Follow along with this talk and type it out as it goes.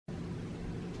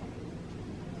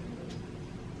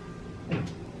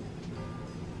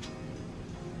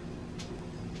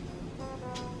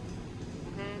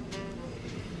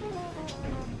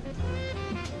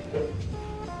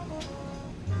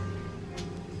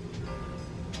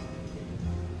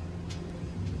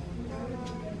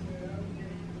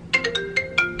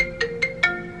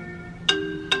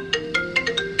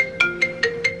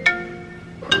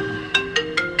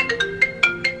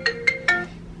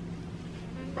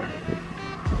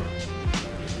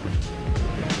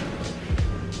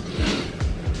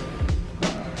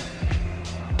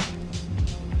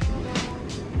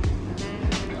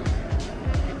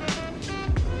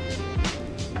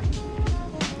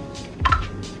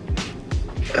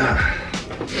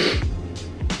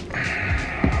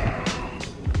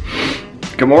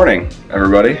Good morning,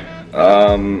 everybody.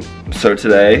 So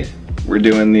today we're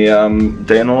doing the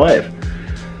day in the life.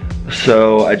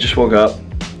 So I just woke up.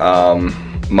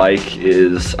 Mike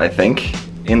is, I think,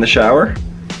 in the shower.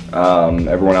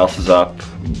 Everyone else is up,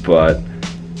 but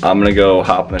I'm gonna go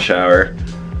hop in the shower.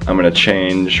 I'm gonna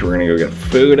change. We're gonna go get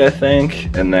food, I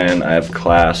think, and then I have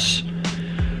class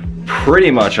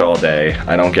pretty much all day.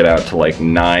 I don't get out till like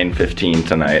 9:15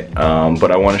 tonight,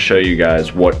 but I want to show you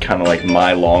guys what kind of like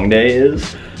my long day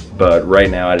is. But right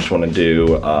now I just want to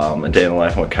do a day in the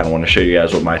life. I kind of want to show you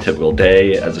guys what my typical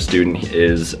day as a student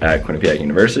is at Quinnipiac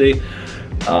University.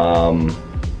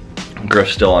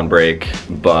 Griff's still on break,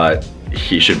 but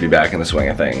he should be back in the swing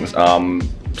of things.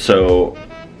 So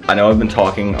I know I've been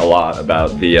talking a lot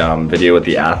about the video with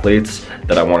the athletes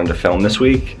that I wanted to film this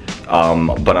week.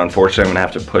 But unfortunately I'm gonna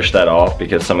have to push that off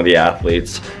because some of the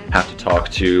athletes have to talk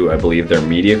to, I believe, their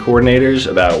media coordinators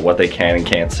about what they can and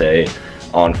can't say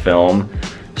on film.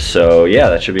 So yeah,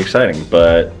 that should be exciting.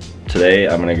 But today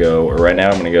right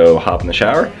now I'm gonna go hop in the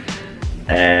shower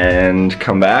and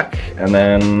come back, and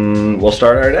then we'll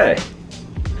start our day.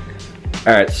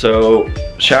 All right, so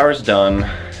shower's done.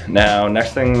 Now,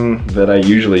 next thing that I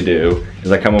usually do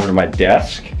is I come over to my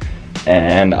desk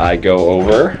and I go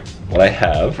over what I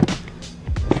have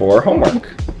for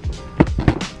homework,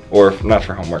 or not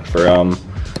for homework, for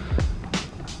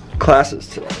classes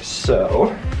today.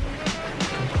 So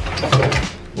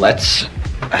let's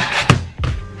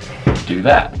do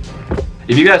that.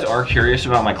 If you guys are curious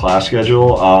about my class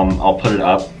schedule, I'll put it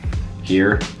up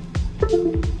here. I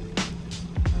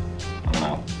don't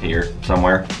know, here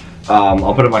somewhere.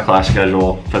 I'll put up my class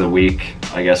schedule for the week,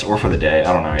 I guess, or for the day.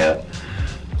 I don't know yet.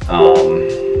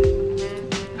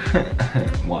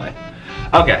 Why?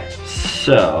 Okay,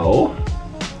 so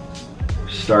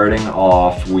starting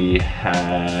off, we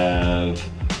have.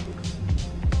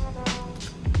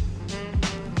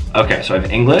 Okay, so I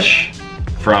have English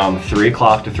from 3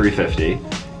 o'clock to 3:50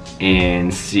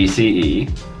 in CCE,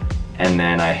 and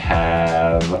then I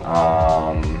have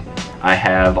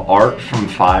art from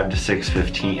 5 to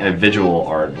 6:15, visual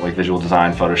art, like visual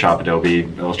design, Photoshop, Adobe,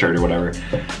 Illustrator, whatever,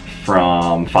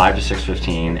 from 5 to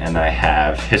 6:15, and I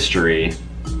have history,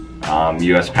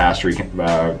 U.S.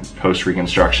 post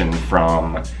Reconstruction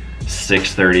from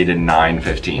 6:30 to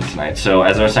 9:15 tonight. So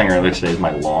as I was saying earlier, today is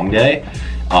my long day.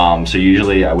 So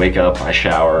usually I wake up, I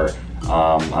shower,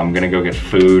 I'm gonna go get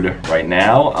food right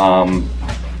now.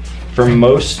 For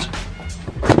most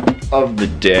of the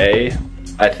day,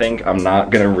 I think I'm not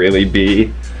gonna really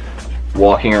be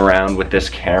walking around with this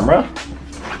camera.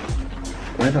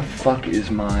 Where the fuck is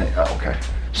my, oh, okay.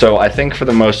 So I think for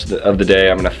the most of the day,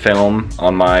 I'm gonna film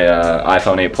on my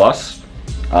iPhone 8 Plus,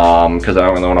 because I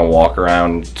don't really wanna walk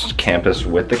around campus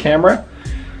with the camera.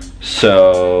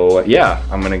 So yeah,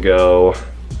 I'm gonna go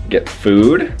get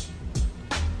food,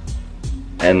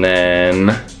 and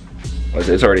then,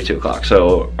 it's already 2 o'clock,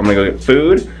 so I'm gonna go get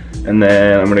food, and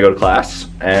then I'm gonna go to class,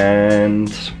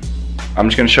 and I'm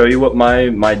just gonna show you what my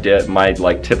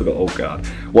typical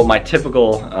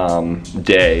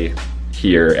day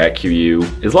here at QU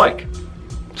is like.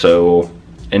 So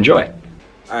enjoy.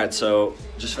 All right, so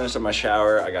just finished up my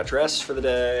shower. I got dressed for the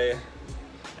day,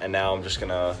 and now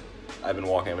I've been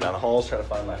walking up and down the halls trying to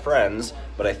find my friends,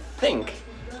 but I think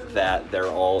that they're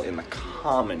all in the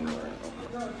common room.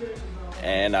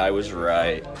 And I was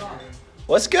right.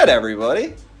 What's good,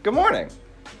 everybody? Good morning.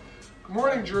 Good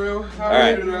morning, Drew. How are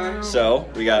you today? So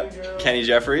we got Kenny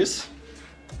Jeffries,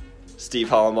 Steve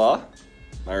Hollenbaugh,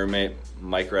 my roommate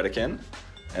Mike Redican,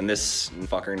 and this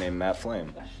fucker named Matt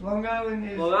Flame. Long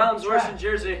Island's worse than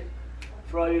Jersey,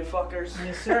 for all you fuckers.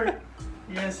 Yes, sir.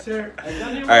 Yes, sir.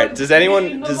 All right. Does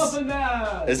anyone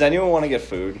want to get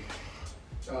food?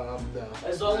 No.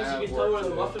 As long as you can tell where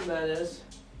the Muffin Man is.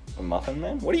 A Muffin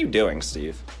Man? What are you doing,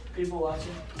 Steve? People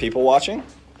watching. People watching?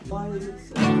 Why is it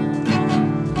so?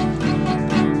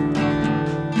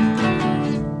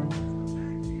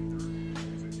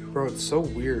 Bro, it's so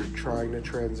weird trying to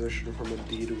transition from a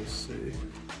D to a C.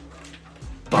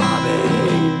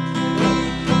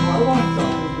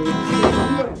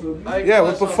 Yeah,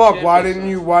 what the fuck? Why didn't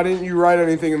you write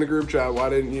anything in the group chat? Why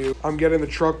didn't you? I'm getting the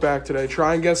truck back today.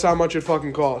 Try and guess how much it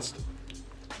fucking cost.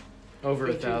 Over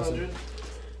 1,000.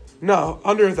 No,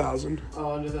 under 1,000.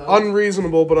 Oh, under 1,000.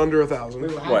 Unreasonable, but under 1,000.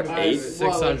 What, 8?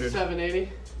 600. 780.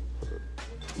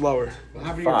 Lower. What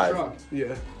happened 5. to your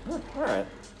truck? Yeah. All right.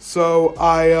 So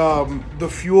the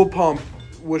fuel pump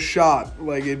was shot.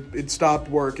 Like it stopped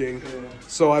working. Yeah.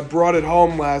 So I brought it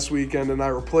home last weekend and I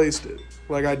replaced it.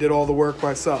 Like I did all the work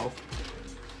myself.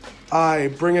 I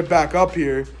bring it back up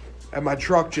here and my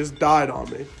truck just died on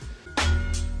me.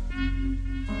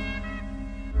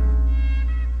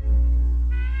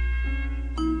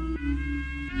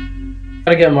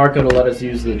 Gotta get Marco to let us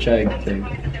use the Chegg thing.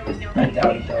 I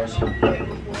doubt it does.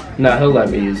 Nah, he'll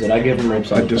let me use it. I give him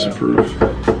rips. I disapprove.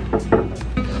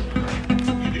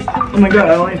 Oh my god,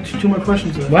 I only have two more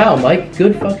questions left. Wow, Mike,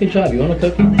 good fucking job. You want a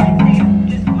cookie?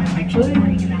 Actually?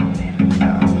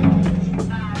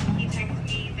 He texted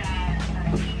me that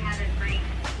he had a great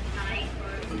night,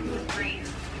 or he was great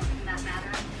in that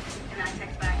matter. And I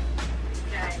text back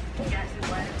that yes, it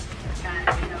was. That,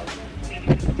 you know, maybe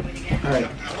we can do it again. Alright.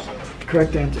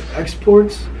 Correct answer.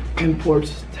 Exports,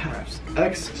 imports, tax.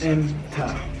 X and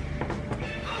tab.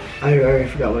 I already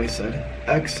forgot what he said.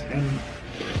 X and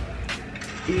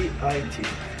EIT.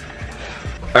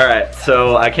 All right,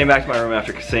 so I came back to my room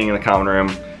after seeing in the common room.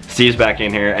 Steve's back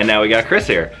in here, and now we got Chris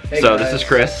here. Hey, so guys. this is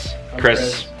Chris. I'm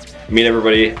Chris, meet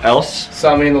everybody else.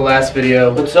 Saw me in the last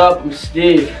video. What's up? I'm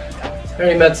Steve. I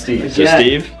already met Steve. So Yeah.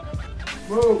 Steve.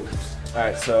 Whoa. All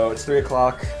right, so it's 3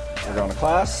 o'clock. We're going to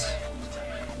class.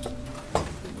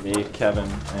 Me, Kevin,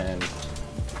 and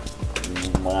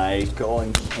Michael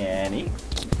and Kenny.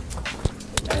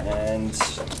 And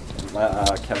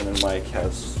Kevin and Mike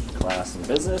has class in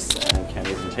business, and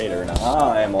Kenny's in Tater. Now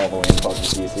I am all the way in fucking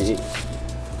TC,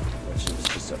 which is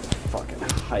just a fucking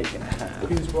hike and a half.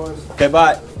 Peace, boys. Okay,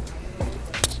 bye.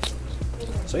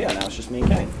 So yeah, now it's just me and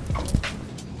Kenny.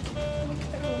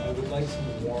 I would like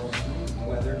some warm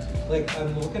weather. Like,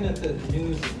 I'm looking at the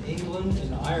news in England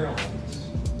and Ireland.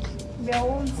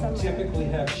 Who typically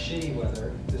have shitty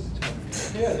weather this time.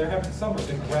 Yeah, they're having summer.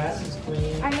 The grass is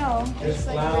green. I know. There's It's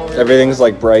like flowers. Everything's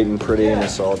like bright and pretty, and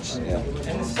it's all just, yeah.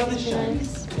 And the sun is shining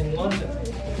in London,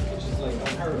 which is like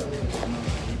unheard of.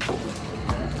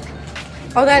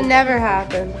 Oh, that never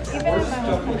happened. We're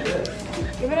stuck with this.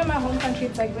 Even in my home country,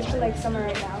 it's like literally like summer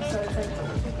right now, so it's like.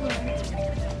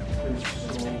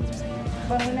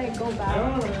 But when I go I back,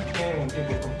 don't understand when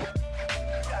people complain.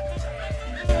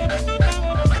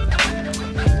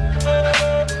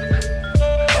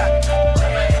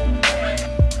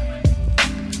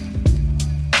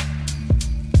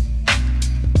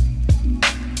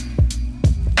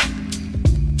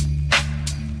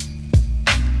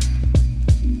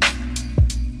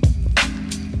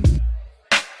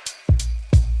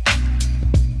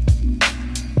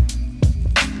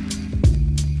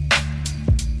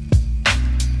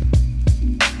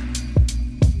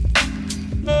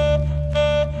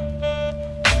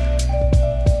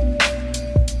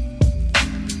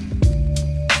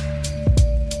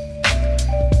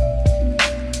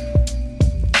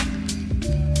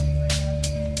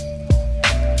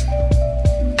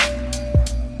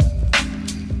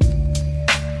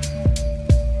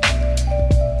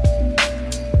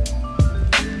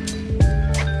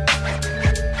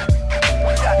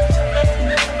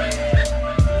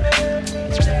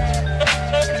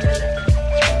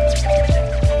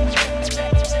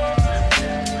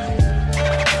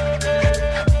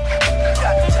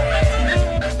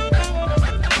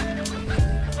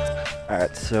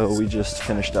 Alright, so we just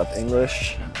finished up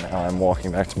English. Now I'm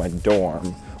walking back to my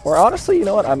dorm. Or honestly, you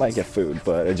know what? I might get food,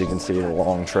 but as you can see, the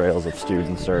long trails of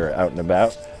students are out and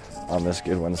about on this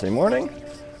good Wednesday morning,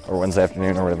 or Wednesday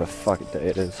afternoon, or whatever the fuck day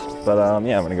it is. But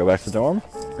yeah, I'm gonna go back to the dorm,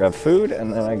 grab food,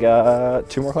 and then I got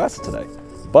 2 more classes today.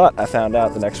 But I found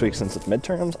out the next week, since it's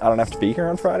midterms, I don't have to be here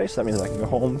on Friday, so that means I can go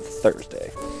home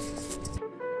Thursday.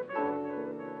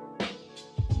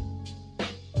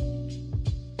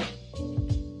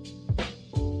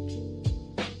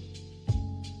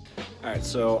 Alright,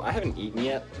 so I haven't eaten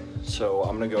yet, so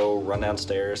I'm gonna go run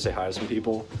downstairs, say hi to some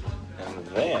people, and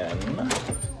then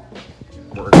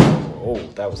we're gonna, oh,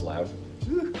 that was loud.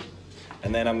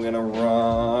 And then I'm gonna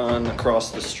run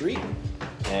across the street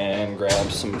and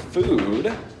grab some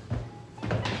food.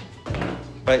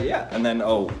 But yeah, and then,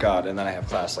 oh god, and then I have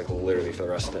class like literally for the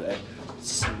rest of the day.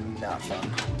 It's not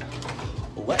fun.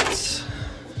 Let's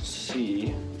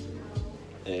see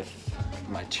if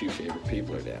my 2 favorite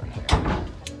people are down here.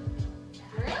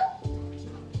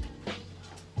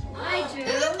 I do.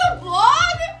 Is this the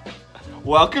vlog?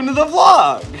 Welcome to the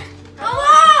vlog!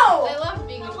 Hello! I love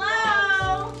being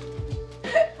hello.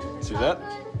 See that?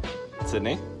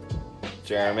 Sydney,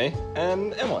 Jeremy,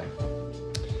 and Emily.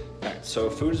 Alright, so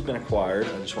food has been acquired.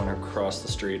 I just went across the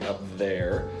street up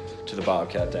there to the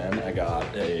Bobcat Den. I got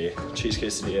a cheese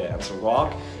quesadilla and some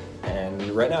guac.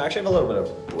 And right now I actually have a little bit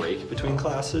of break between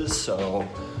classes, so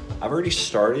I've already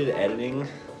started editing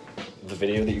the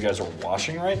video that you guys are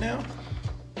watching right now.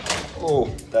 Oh,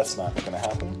 that's not gonna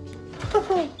happen.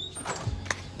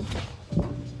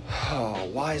 Oh,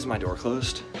 why is my door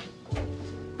closed?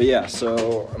 But yeah,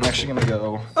 so I'm actually gonna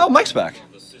go. Oh, Mike's back.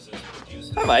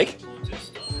 Hi, Mike.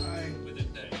 Hi.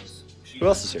 Who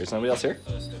else is here? Is nobody else here?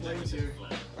 Lane's here.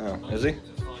 Oh, is he?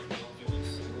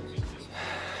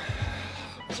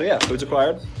 So yeah, food's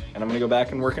acquired, and I'm gonna go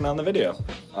back and working on the video.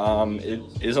 It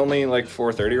is only like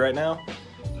 4:30 right now,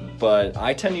 but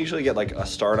I tend to usually get like a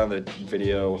start on the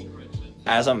video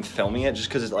as I'm filming it, just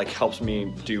because it like helps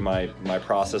me do my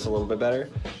process a little bit better.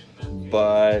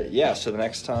 But yeah, so the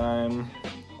next time,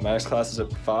 my next class is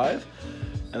at 5,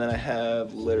 and then I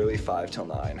have literally 5 till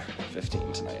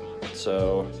 9:15 tonight.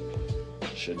 So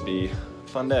should be a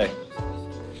fun day.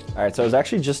 All right, so I was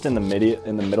actually just in the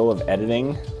middle of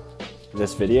editing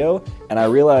this video, and I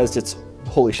realized it's,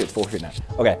 holy shit, 4:59.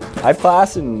 Okay, I have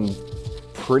class in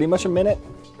pretty much a minute.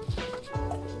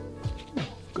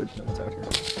 Good, no one's out here.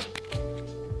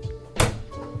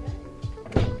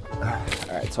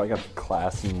 All right, so I got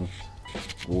class in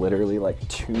literally like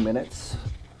 2 minutes,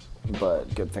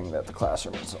 but good thing that the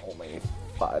classroom is only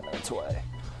 5 minutes away.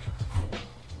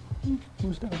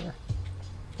 Who's down there?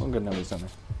 Oh, good, nobody's down there.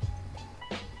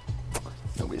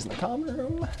 Nobody's in the common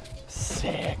room.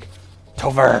 Sick.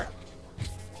 Tover.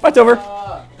 Bye, Tover.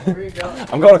 Where you going?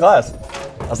 I'm going to class.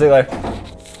 I'll see you later.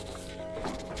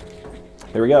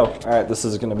 Here we go. All right, this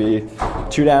is going to be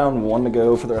 2 down, 1 to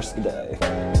go for the rest of the day.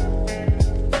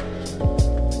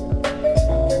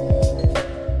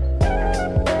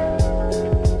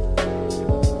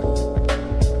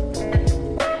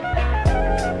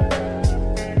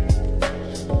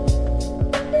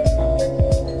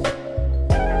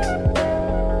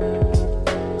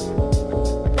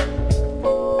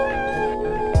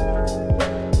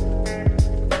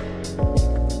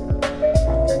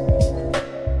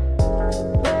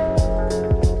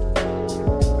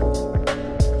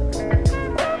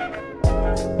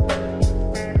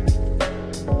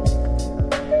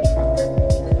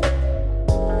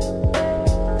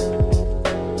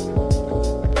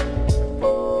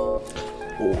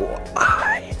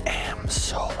 I am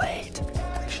so late.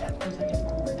 Holy shit.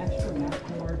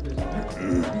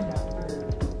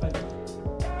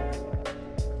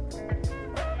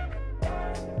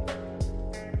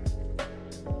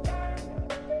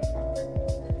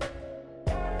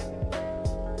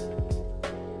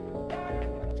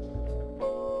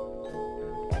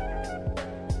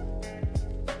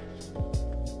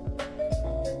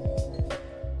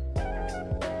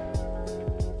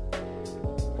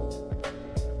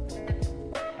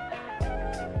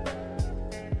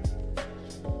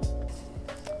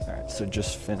 So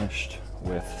just finished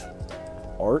with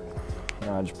art.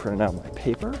 Now I just printed out my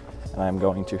paper, and I'm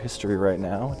going to history right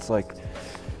now. It's like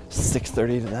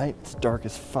 6:30 tonight. It's dark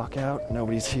as fuck out.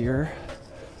 Nobody's here.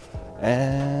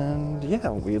 And yeah,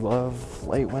 we love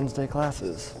late Wednesday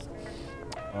classes.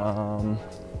 I'm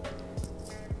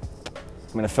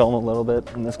gonna film a little bit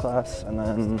in this class, and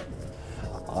then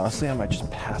honestly, I might just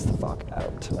pass the fuck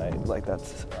out tonight. Like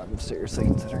I'm seriously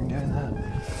considering doing that.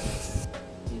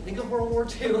 You think of World War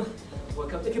II,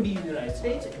 it could be in the United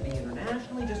States, it could be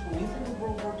internationally, just when you think of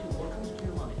World War II, what comes to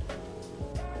your mind?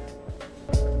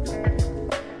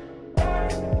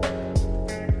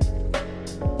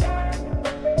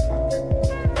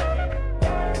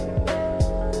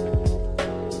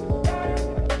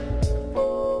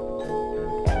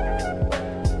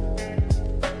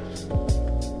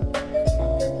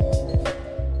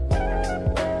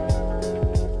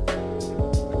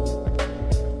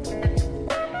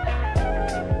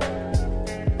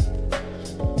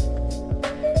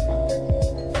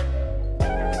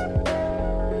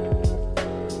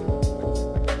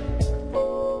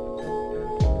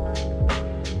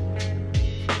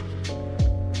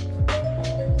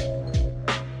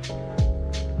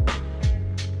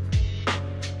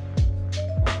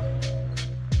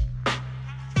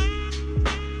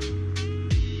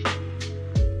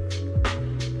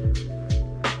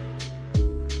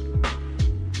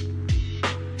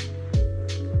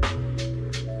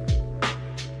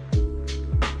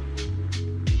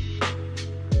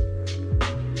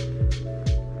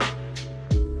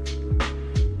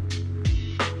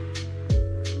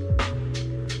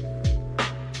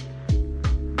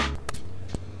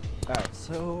 Alright,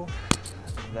 so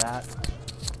that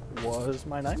was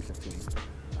my 9:15.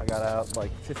 I got out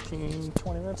like 15,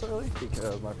 20 minutes early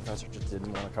because my professor just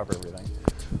didn't want to cover everything.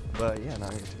 But yeah, now I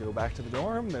get to go back to the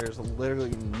dorm. There's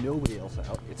literally nobody else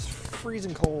out. It's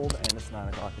freezing cold and it's 9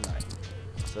 o'clock at night.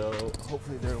 So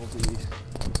hopefully there will be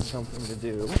something to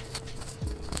do.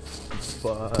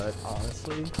 But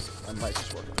honestly, I might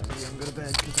just work on it and go to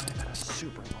bed because I've had a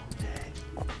super long day.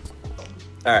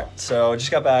 All right, so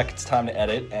just got back. It's time to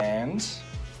edit, and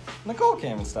Nicole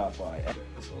came and stopped by.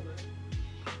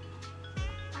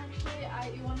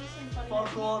 Actually, you want to sing funny?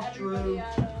 Fuck off, Drew.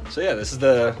 So yeah, this is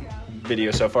the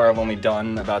video so far. I've only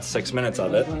done about 6 minutes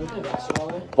of it,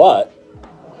 but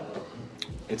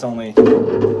it's only.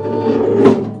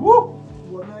 Woo!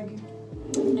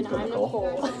 And I'm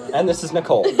Nicole. And this is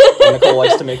Nicole. And Nicole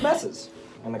likes to make messes.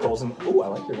 And Nicole's in. Ooh, I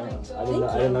like your Vans. I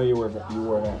didn't know you wore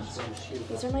Vans.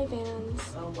 These are my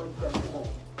Vans.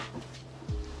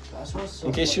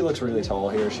 In case she looks really tall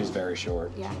here, she's very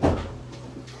short. Yeah.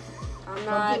 I'm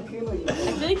not. I feel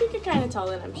like you could kind of tell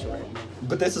that I'm short.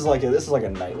 But this is like a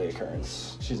nightly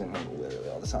occurrence. She's in here literally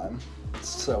all the time. It's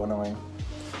so annoying.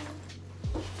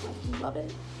 Love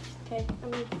it. Okay,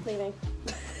 I'm leaving.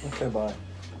 Okay, bye.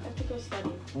 I have to go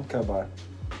study. Okay, bye.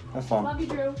 Have fun. Love you,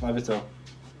 Drew. Love you too.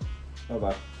 Bye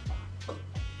bye.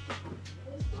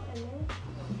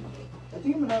 I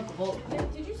think I'm an alcoholic.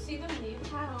 Did you see them leave?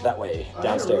 How? That way, I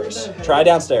downstairs. had a really bad Try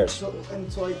headache. downstairs.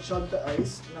 Until I chugged the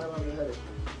ice, now I have a headache.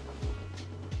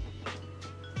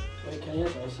 Wait, Kenny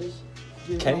has ices?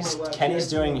 Kenny's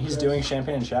doing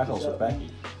champagne and shackles with Becky.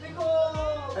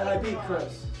 And I beat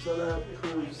Chris, so that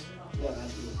proves. Yeah, I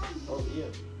beat both of you.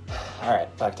 All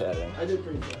right, back to editing. I did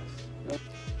pretty fast.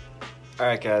 All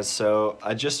right, guys, so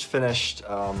I just finished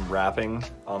rapping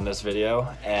on this video,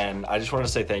 and I just wanted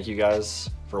to say thank you guys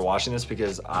for watching this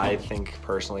because I think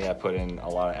personally I put in a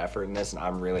lot of effort in this, and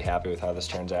I'm really happy with how this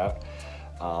turns out.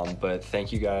 But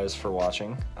thank you guys for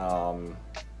watching.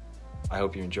 I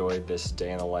hope you enjoyed this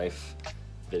day in the life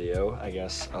video, I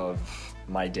guess, of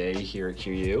my day here at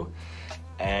QU.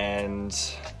 And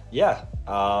yeah,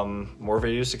 more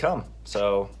videos to come.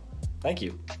 So thank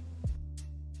you.